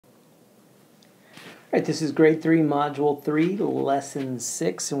Alright, this is grade 3, module 3, lesson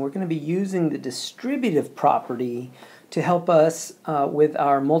 6, and we're going to be using the distributive property to help us with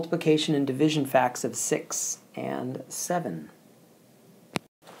our multiplication and division facts of 6 and 7.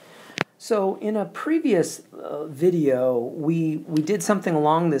 So in a previous video, we did something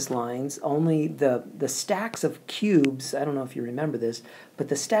along these lines, only the stacks of cubes, I don't know if you remember this, but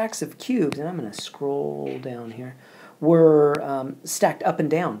the stacks of cubes, and I'm going to scroll down here, were stacked up and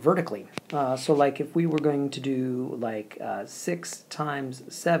down vertically. So like if we were going to do like 6 times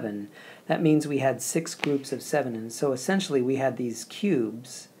 7, that means we had 6 groups of 7. And so essentially we had these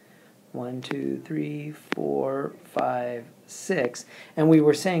cubes, 1, 2, 3, 4, 5, 6, and we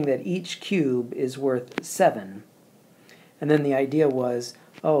were saying that each cube is worth 7. And then the idea was,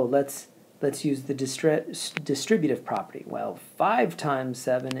 oh, let's use the distributive property. Well, 5 times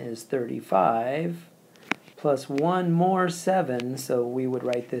 7 is 35. Plus 1 more 7, so we would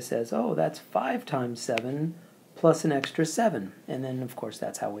write this as, oh, that's 5 times 7 plus an extra 7. And then, of course,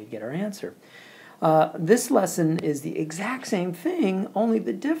 that's how we get our answer. This lesson is the exact same thing, only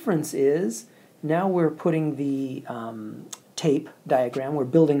the difference is now we're putting the tape diagram, we're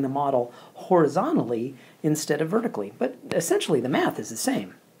building the model horizontally instead of vertically. But essentially, the math is the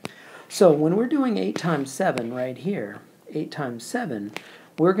same. So when we're doing 8 times 7 right here, 8 times 7,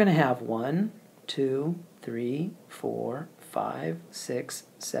 we're going to have 1, 2, 3, 4, 5, 6,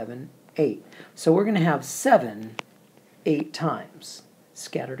 7, 8. So we're going to have 7 8 times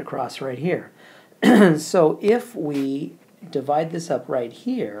scattered across right here. So if we divide this up right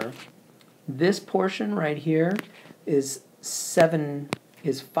here, this portion right here is 5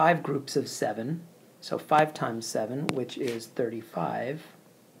 groups of 7. So 5 times 7, which is 35.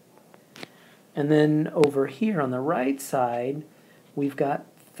 And then over here on the right side, we've got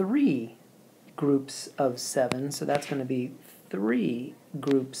 3 groups of 7, so that's going to be 3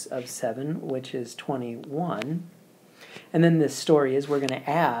 groups of 7, which is 21. And then this story is we're going to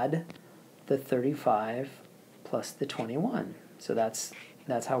add the 35 plus the 21. So that's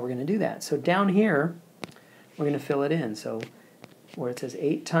how we're going to do that. So down here, we're going to fill it in. So where it says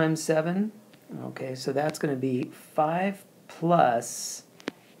 8 times 7, okay, so that's going to be 5 plus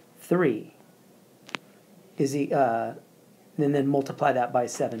 3 is and then multiply that by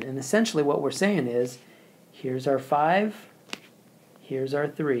 7. And essentially what we're saying is, here's our 5, here's our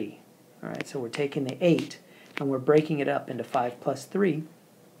 3. All right, so we're taking the 8 and we're breaking it up into 5 plus 3.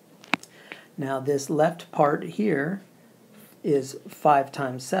 Now this left part here is 5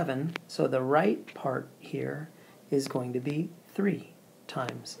 times 7, so the right part here is going to be 3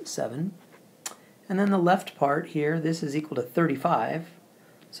 times 7. And then the left part here, this is equal to 35,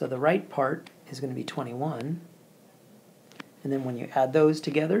 so the right part is going to be 21. And then when you add those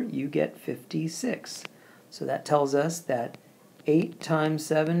together, you get 56. So that tells us that 8 times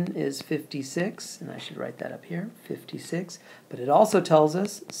 7 is 56, and I should write that up here, 56. But it also tells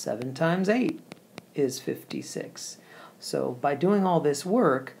us 7 times 8 is 56. So by doing all this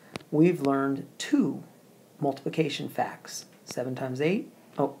work, we've learned 2 multiplication facts. 7 times 8,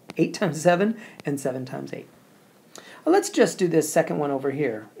 8 times 7, and 7 times 8. Well, let's just do this second one over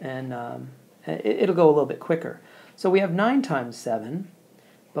here, and it'll go a little bit quicker. So we have 9 times 7,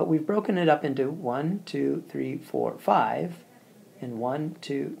 but we've broken it up into 1, 2, 3, 4, 5, and 1,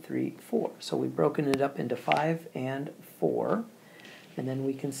 2, 3, 4. So we've broken it up into 5 and 4. And then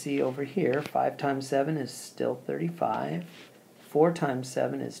we can see over here, 5 times 7 is still 35. 4 times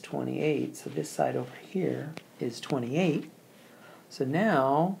 7 is 28. So this side over here is 28. So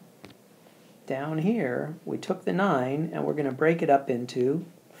now, down here, we took the 9, and we're going to break it up into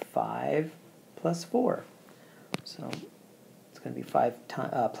 5 plus 4. So it's going to be 5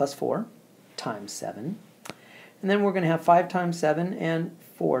 plus 4 times 7. And then we're going to have 5 times 7 and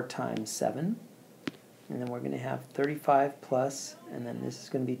 4 times 7. And then we're going to have 35 plus, and then this is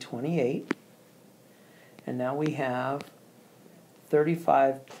going to be 28. And now we have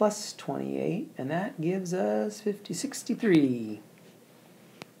 35 plus 28, and that gives us 63.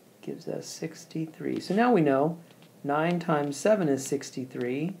 Gives us 63. So now we know 9 times 7 is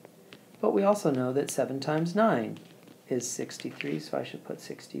 63. But we also know that 7 times 9 is 63, so I should put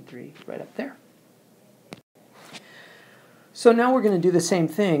 63 right up there. So now we're going to do the same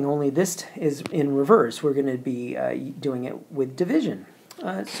thing, only this is in reverse. We're going to be doing it with division.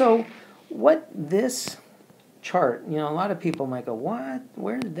 So what this chart, you know, a lot of people might go, what?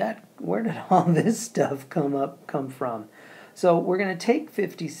 Where did all this stuff come from? So we're going to take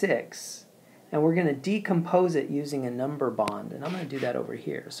 56, and we're going to decompose it using a number bond. And I'm going to do that over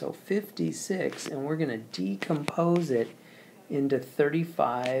here. So 56, and we're going to decompose it into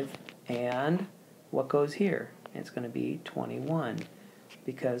 35 and what goes here? It's going to be 21.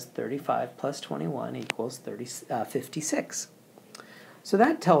 because 35 plus 21 equals 56. So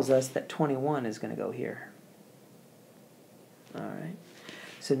that tells us that 21 is going to go here. All right.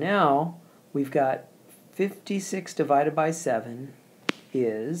 So now we've got 56 divided by 7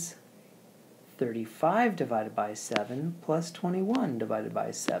 is 35 divided by 7 plus 21 divided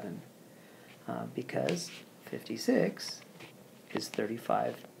by 7, because 56 is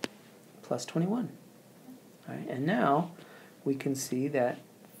 35 plus 21. All right. And now we can see that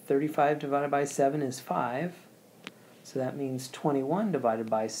 35 divided by 7 is 5, so that means 21 divided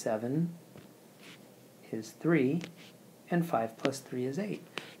by 7 is 3, and 5 plus 3 is 8.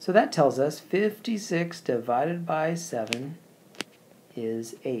 So that tells us 56 divided by 7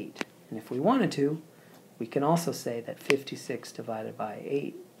 is 8. And if we wanted to, we can also say that 56 divided by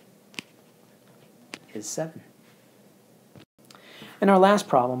 8 is 7. In our last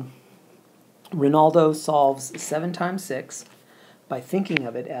problem, Ronaldo solves 7 times 6 by thinking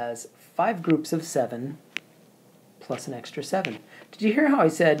of it as 5 groups of 7 plus an extra 7. Did you hear how I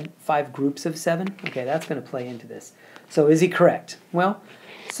said 5 groups of 7? Okay, that's going to play into this. So is he correct? Well,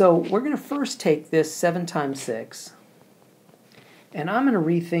 so we're going to first take this 7 times 6, and I'm going to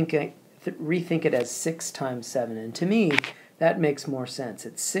rethink it as 6 times 7. And to me, that makes more sense.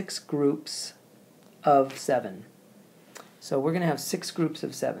 It's 6 groups of 7. So we're going to have 6 groups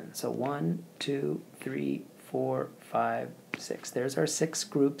of 7. So 1, 2, 3, 4, 5, 6. There's our 6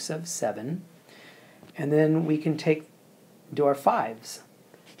 groups of 7. And then we can do our 5s.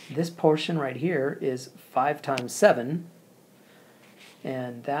 This portion right here is 5 times 7,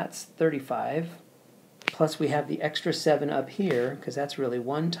 and that's 35. Plus we have the extra 7 up here, because that's really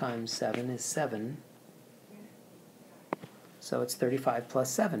 1 times 7 is 7. So it's 35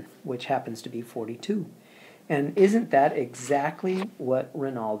 plus 7, which happens to be 42. And isn't that exactly what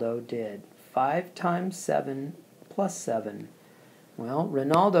Ronaldo did? 5 times 7 plus 7. Well,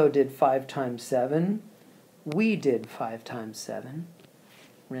 Ronaldo did 5 times 7. We did 5 times 7.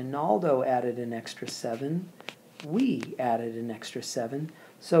 Ronaldo added an extra 7. We added an extra 7.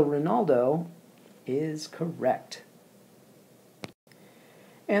 So Ronaldo is correct.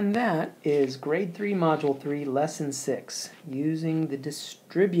 And that is Grade 3, Module 3, Lesson 6, using the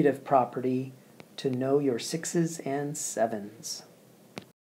distributive property to know your 6s and 7s.